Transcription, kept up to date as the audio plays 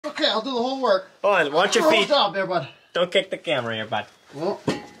Okay, I'll do the whole work. Hold on, watch your feet. Good job there, bud. Don't kick the camera here, bud. Well,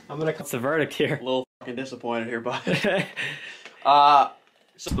 I'm gonna. What's the verdict here? a little fucking disappointed here, bud.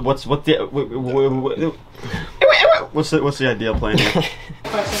 So what's the ideal plan here?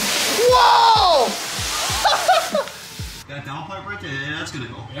 Whoa! That downpipe right there, yeah, that's gonna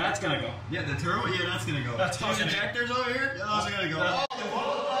go. Yeah, that's gonna go. Yeah, the turbo, yeah, that's gonna go. That's these injectors over here, yeah, those are gonna go.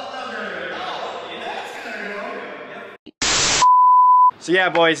 So yeah,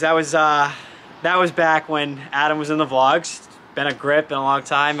 boys, that was back when Adam was in the vlogs. Been a grip, been a long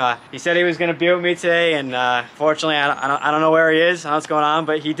time. He said he was gonna be with me today, and fortunately, I don't know where he is, I don't know what's going on,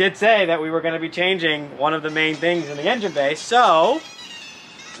 but he did say that we were gonna be changing one of the main things in the engine bay. So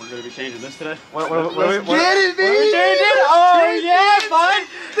We're gonna be changing this today. Get it, baby! Oh yeah, bud!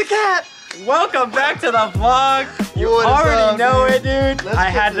 The cat! Welcome back to the vlog. You already know it, dude.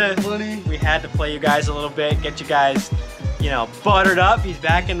 We had to play you guys a little bit, get you guys, you know, buttered up. He's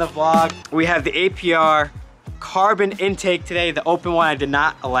back in the vlog. We have the APR carbon intake today, the open one. I did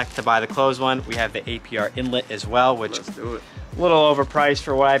not elect to buy the closed one. We have the APR inlet as well, which Let's do it. a little overpriced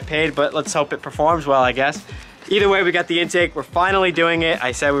for what I paid, but let's hope it performs well, I guess. Either way, we got the intake. We're finally doing it.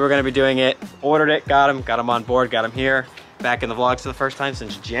 I said we were gonna be doing it. Ordered it, got him on board, got him here. Back in the vlogs for the first time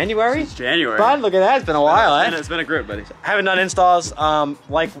since January. It's January. Bud, look at that, it's been a while, eh? It's been a grip, buddy. I haven't done installs.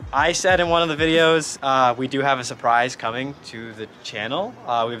 Like I said in one of the videos, we do have a surprise coming to the channel.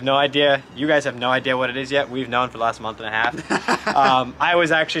 We have no idea, you guys have no idea what it is yet. We've known for the last month and a half. I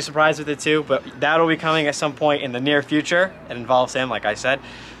was actually surprised with it too, but that'll be coming at some point in the near future. It involves him, like I said.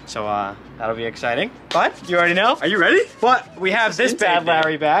 So that'll be exciting. But you already know. Are you ready? But we have this bad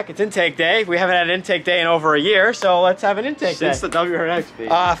Larry back. It's intake day. We haven't had an intake day in over a year, so let's have an intake day. Since the WRX, baby.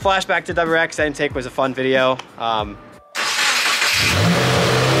 Flashback to WRX. That intake was a fun video.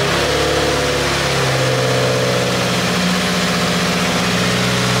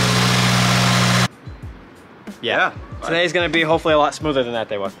 Yeah. Today's gonna be hopefully a lot smoother than that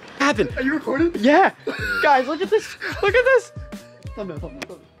day was. What happened? Are you recording? Yeah. Guys, look at this. Look at this. Thumbnail.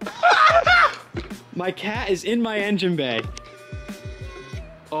 My cat is in my engine bay.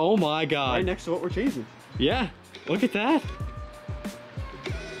 Oh my god. Right next to what we're changing. Yeah. Look at that.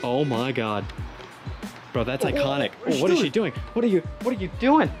 Oh my god. Bro, that's iconic. Oh, what is she doing? What are you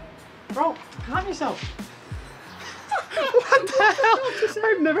doing? Bro, calm yourself. What the hell?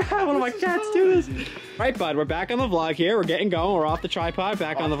 I've never had one of my cats do this. Right, bud, we're back on the vlog here. We're getting going. We're off the tripod,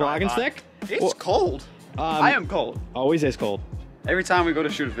 back on the vlogging stick. It's cold. I am cold. Always is cold. Every time we go to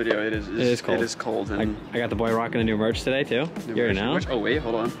shoot a video, it is cold. It is cold. And I got the boy rocking a new merch today too. You already know. Oh wait,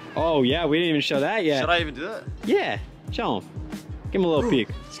 hold on. Oh yeah, we didn't even show that yet. Should I even do that? Yeah, show him. Give him a little peek.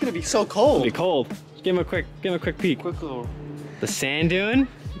 It's gonna be so cold. It'll be cold. Give him a quick peek. Quick little. The sand dune.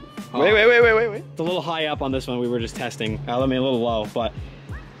 Wait. It's a little high up on this one. We were just testing. I mean, a little low, but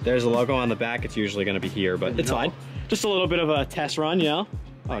there's a logo on the back. It's usually going to be here, but it's fine. Just a little bit of a test run, you know?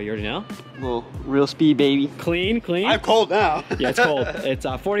 Oh, you already know? Little real speed, baby. Clean. I'm cold now. Yeah, it's cold. It's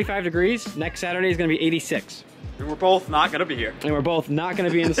 45 degrees. Next Saturday is going to be 86. And we're both not going to be here. And we're both not going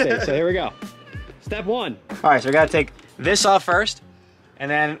to be in the States. So here we go. Step one. All right, so we got to take this off first. And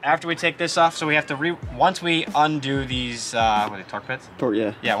then after we take this off, so we have to once we undo these, what are they, torque bits?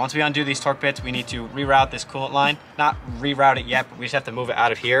 Yeah. Yeah, once we undo these torque bits, we need to reroute this coolant line. Not reroute it yet, but we just have to move it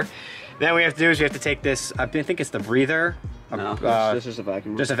out of here. Then what we have to do is we have to take this, I think it's the breather. No, this is a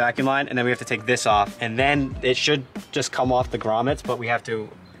vacuum line. Just a vacuum line, and then we have to take this off. And then it should just come off the grommets, but we have to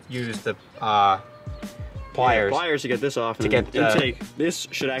use the pliers. Yeah, pliers to get this off. To get the intake. This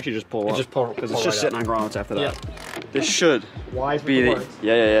should actually just pull up. Just pull because it's just sitting on grommets after that. Yeah. This should Wise be the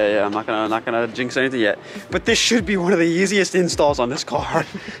yeah. I'm not gonna jinx anything yet, but this should be one of the easiest installs on this car.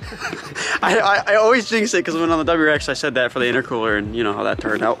 I always jinx it because when on the WRX I said that for the intercooler, and you know how that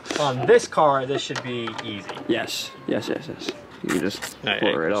turned out. On this car, this should be easy. Yes. You can just pull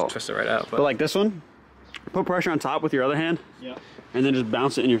it right out. Twist it right out. But like this one, put pressure on top with your other hand. Yeah. And then just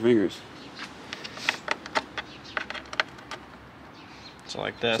bounce it in your fingers. So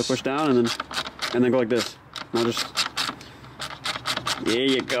like this. So push down and then go like this. Now just, there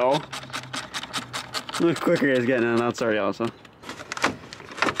you go. Look quicker it's getting in and out, sorry also.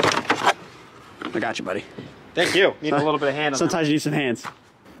 I got you, buddy. Thank you. Need a little bit of hand on Sometimes you need some hands.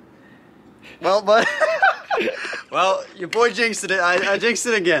 Well, bud. Well, your boy jinxed it. I jinxed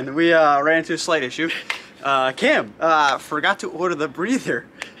it again. We ran into a slight issue. Cam forgot to order the breather.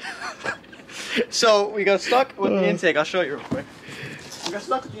 So we got stuck with the intake. I'll show you real quick. We got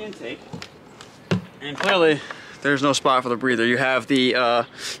stuck with the intake, and clearly there's no spot for the breather. You have the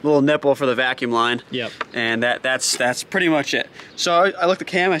little nipple for the vacuum line. Yep. And that's pretty much it. So I looked at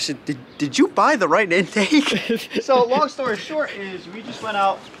Cam. I said, "Did you buy the right intake?" So long story short is we just went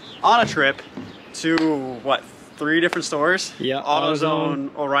out on a trip to what? 3 different stores. Yeah,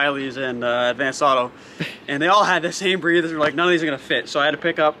 AutoZone, O'Reilly's, and Advanced Auto, and they all had the same breathers. We're like, none of these are gonna fit. So I had to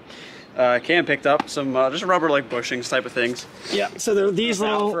pick up. Cam picked up some just rubber like bushings type of things. Yeah. So they're these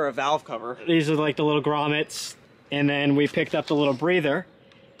little for a valve cover. These are like the little grommets, and then we picked up the little breather.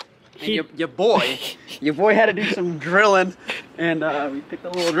 And your boy had to do some drilling, and we picked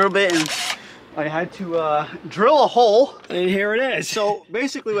up a little drill bit, and I had to drill a hole. And here it is. So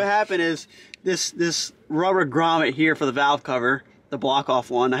basically, what happened is this rubber grommet here for the valve cover, the block off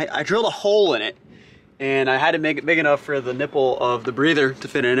one. I drilled a hole in it, and I had to make it big enough for the nipple of the breather to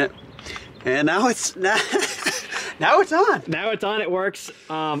fit in it. And now it's now it's on. Now it's on. It works.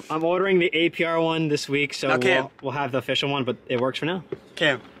 I'm ordering the APR one this week, so we'll have the official one, but it works for now.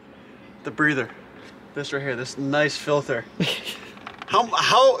 Cam, the breather, this right here, this nice filter. Tell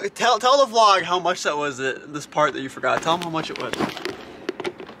the vlog how much that was. This part that you forgot. Tell them how much it was.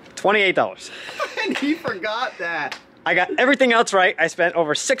 $28. And he forgot that. I got everything else right. I spent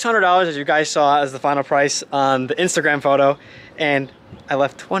over $600, as you guys saw as the final price on the Instagram photo, and I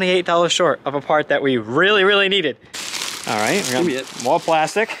left $28 short of a part that we really, really needed. All right, we got more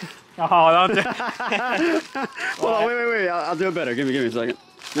plastic. Oh, don't do Hold on, wait. I'll do it better. Give me a second.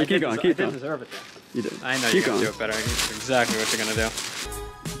 Keep going. I didn't deserve it though. You did. I know you're gonna do it better. I know exactly what you're gonna do.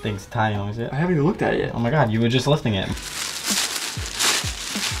 Thing's tiny, is it? I haven't even looked at it yet. Oh my god, you were just lifting it.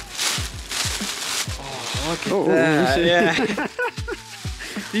 Oh, look at that. Yeah.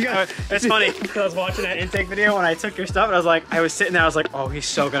 You guys, it's funny because I was watching that intake video when I took your stuff, and I was sitting there, I was like, oh, he's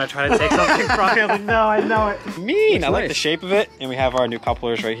so gonna try to take something from me. I was like, no, I know it. Mean. I like the shape of it, and we have our new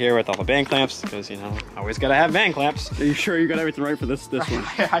couplers right here with all the band clamps because you know, always gotta have band clamps. Are you sure you got everything right for this one?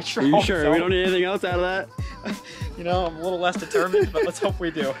 I sure. Are you sure? So. We don't need anything else out of that? You know, I'm a little less determined, but let's hope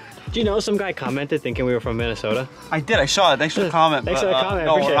we do. Do you know some guy commented thinking we were from Minnesota? I did. I saw it. Thanks for the comment. Thanks for the comment.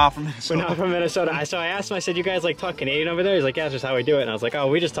 No, we're not from Minnesota. We're not from Minnesota. So I asked him. I said, "You guys like talk Canadian over there?" He's like, "Yeah, that's just how we do it." And I was like, "Oh,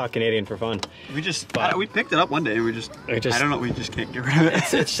 we just talk Canadian for fun." We picked it up one day. And we just I don't know. We just can't get rid of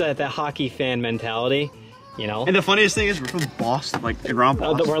it. It's that hockey fan mentality, you know. And the funniest thing is we're from Boston, like around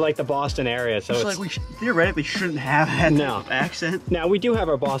Boston. We're like the Boston area, so it's like we theoretically shouldn't have that accent. Now we do have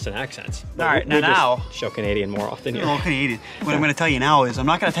our Boston accents. All right, now show Canadian more often here. All Canadian. What I'm going to tell you now is I'm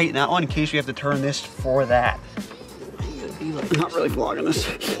not going to tighten that one in case we have to turn this for that. I'm not really vlogging this.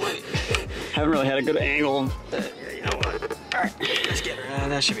 Haven't really had a good angle. You know what? All right, let's get her.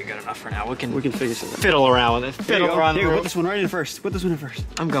 That should be good enough for now. We can figure something. Fiddle around with it. Fiddle around. Here, put this one right in first. Put this one in first.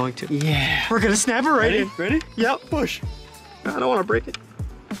 I'm going to. Yeah. We're gonna snap it right in. Ready? Yep. Push. I don't want to break it.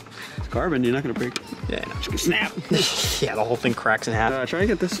 It's carbon. You're not gonna break it. Yeah. No. Just gonna snap. Yeah. The whole thing cracks in half. Try to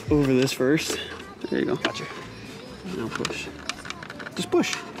get this over this first. There you go. Gotcha. Now push. Just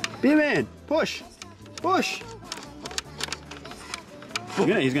push. Be a man. Push. Push.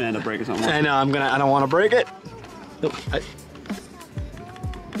 He's gonna end up breaking something. I know. I don't want to break it. Nope.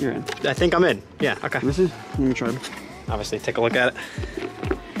 You're in. I think I'm in. Yeah. Okay. Let me try. Obviously, take a look at it.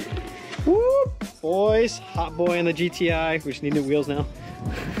 Whoop. Boys, hot boy on the GTI. We just need new wheels now.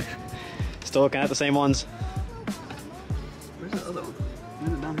 Still looking at the same ones. Where's the other one?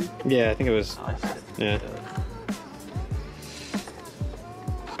 Is it down here? Yeah, I think it was. Oh, I see it. Yeah.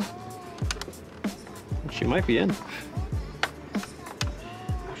 She might be in. Oh,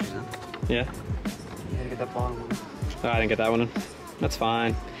 she's in. Yeah. You had to get that bottom one. Oh, I didn't get that one in. That's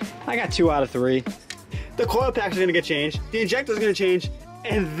fine. I got 2 out of 3. The coil packs are gonna get changed. The injector's gonna change,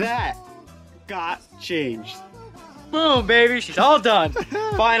 and that got changed. Boom, baby, she's all done.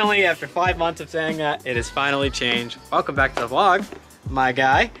 Finally, after 5 months of saying that, it is finally changed. Welcome back to the vlog, my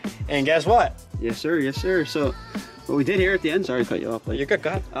guy. And guess what? Yes, sir. Yes, sir. So, what we did here at the end, sorry to cut you off. You're good, go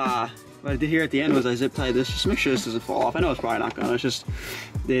ahead. What I did here at the end was I zip tied this just to make sure this doesn't fall off. I know it's probably not gonna. It's just,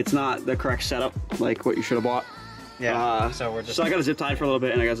 it's not the correct setup, like what you should have bought. Yeah. So I got a zip tied for a little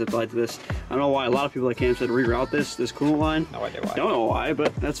bit, and I got zip tied to this. I don't know why a lot of people like Cam said reroute this coolant line. No idea why. Don't know why,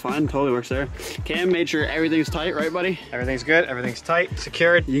 but that's fine. Totally works there. Cam made sure everything's tight, right, buddy? Everything's good. Everything's tight,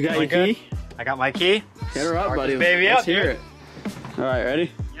 secured. You got your key? I got my key. Get her up, buddy. Baby, let's hear it. All right, ready?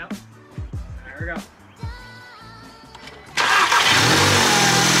 Yep. There we go.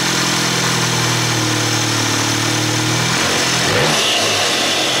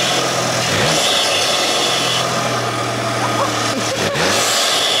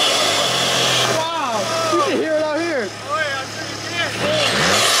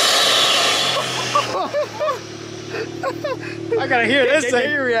 I gotta hear this thing. Get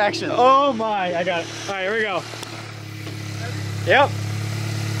your reaction. Oh my, I got it. All right, here we go. Yep.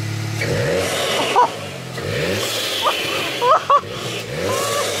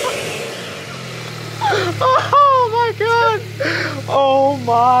 Oh my my god! Oh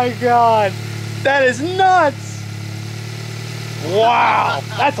my god! That is nuts! Wow!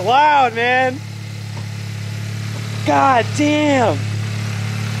 That's loud, man! God damn!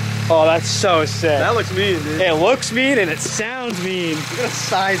 Oh, that's so sick. That looks mean, dude. It looks mean and it sounds mean. Look at the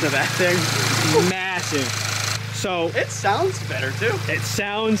size of that thing. Massive. So it sounds better too. It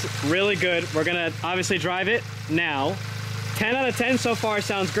sounds really good. We're gonna obviously drive it now. 10 out of 10 so far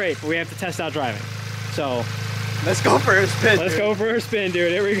sounds great, but we have to test out driving. So let's go for a spin. Let's go for a spin,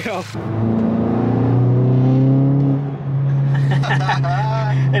 dude. Here we go.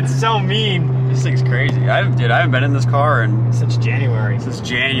 It's so mean. This thing's crazy. I haven't been in this car since January.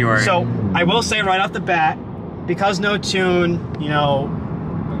 So I will say right off the bat, because no tune, you know,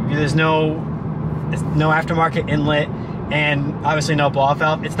 there's no aftermarket inlet, and obviously no blow-off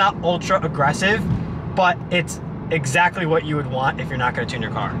valve. It's not ultra aggressive, but it's exactly what you would want if you're not going to tune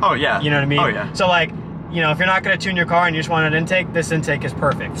your car. Oh yeah. You know what I mean? Oh yeah. So like, you know, if you're not going to tune your car and you just want an intake, this intake is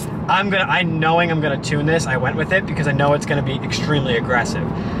perfect. Knowing I'm gonna tune this, I went with it because I know it's gonna be extremely aggressive.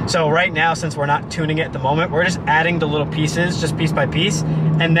 So right now, since we're not tuning it at the moment, we're just adding the little pieces, just piece by piece,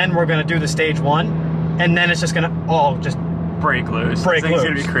 and then we're gonna do the stage 1, and then it's just gonna all just break loose. It's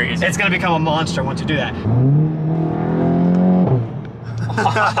gonna be crazy. It's gonna become a monster once you do that.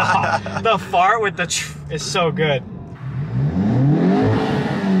 The fart with the is so good.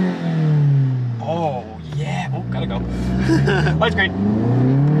 Oh yeah. Oh, gotta go. Light's green.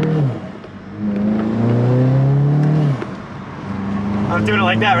 I'm doing it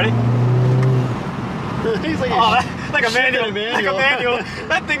like that. Ready? He's like, like a manual. Like a manual.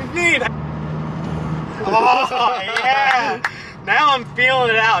 That thing's neat. Oh yeah. Now I'm feeling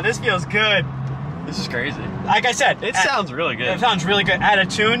it out. This feels good. This is crazy. Like I said, it sounds really good. It sounds really good. Add a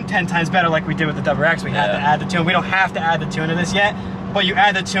tune, 10 times better like we did with the WRX. We had to add the tune. We don't have to add the tune to this yet, but you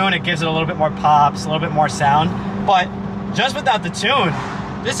add the tune, it gives it a little bit more pops, a little bit more sound. But just without the tune,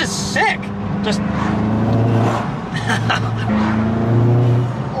 this is sick. Just...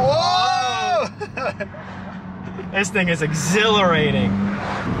 Whoa! This thing is exhilarating.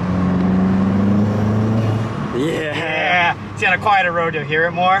 Yeah. See, on a quieter road, you'll hear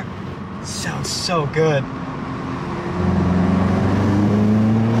it more. It sounds so good.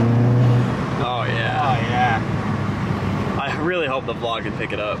 Oh yeah. Oh yeah. I really hope the vlog can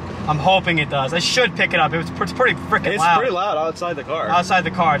pick it up. I'm hoping it does. I should pick it up. It's pretty freaking loud. It's pretty loud outside the car. Outside the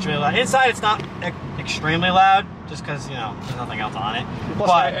car, it's really loud. Inside, it's not extremely loud, just because, you know, there's nothing else on it. Plus,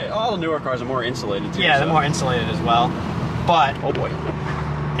 but all the newer cars are more insulated too. Yeah, they're more insulated as well. But oh boy,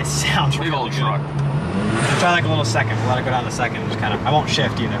 it sounds really good. Truck. I'll try like a little second. We'll let it go down a second. Just kind of. I won't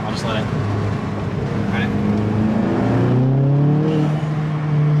shift either. I'll just let it. Ready?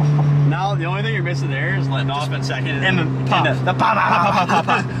 Now the only thing you're missing there is letting off a second. And the pop. The pop, pop, pop, pop,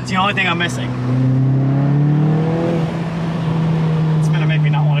 pop. It's the only thing I'm missing. It's gonna make me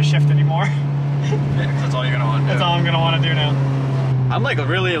not want to shift anymore. Yeah, that's all you're gonna want to do. That's all I'm gonna want to do now. I'm like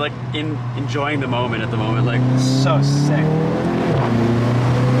really like enjoying the moment at the moment. Like so sick.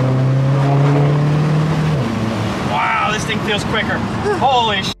 Wow, this thing feels quicker.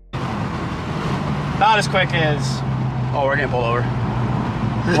 Holy shit. Not as quick as... Oh, we're getting pulled over.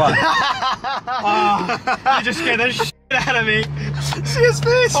 What? Oh, you just scared the shit out of me. See his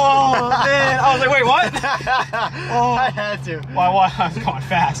face? Oh, man. I was like, wait, what? Oh. I had to. Why? I was going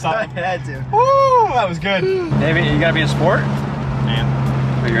fast. I had to. Woo, that was good. David, you gotta be in sport? Man.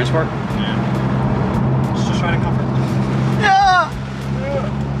 Oh, you're in sport? Yeah. Just trying to comfort. Yeah!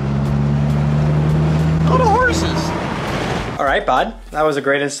 Go to horses. All right, bud. That was a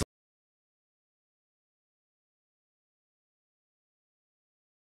great installation.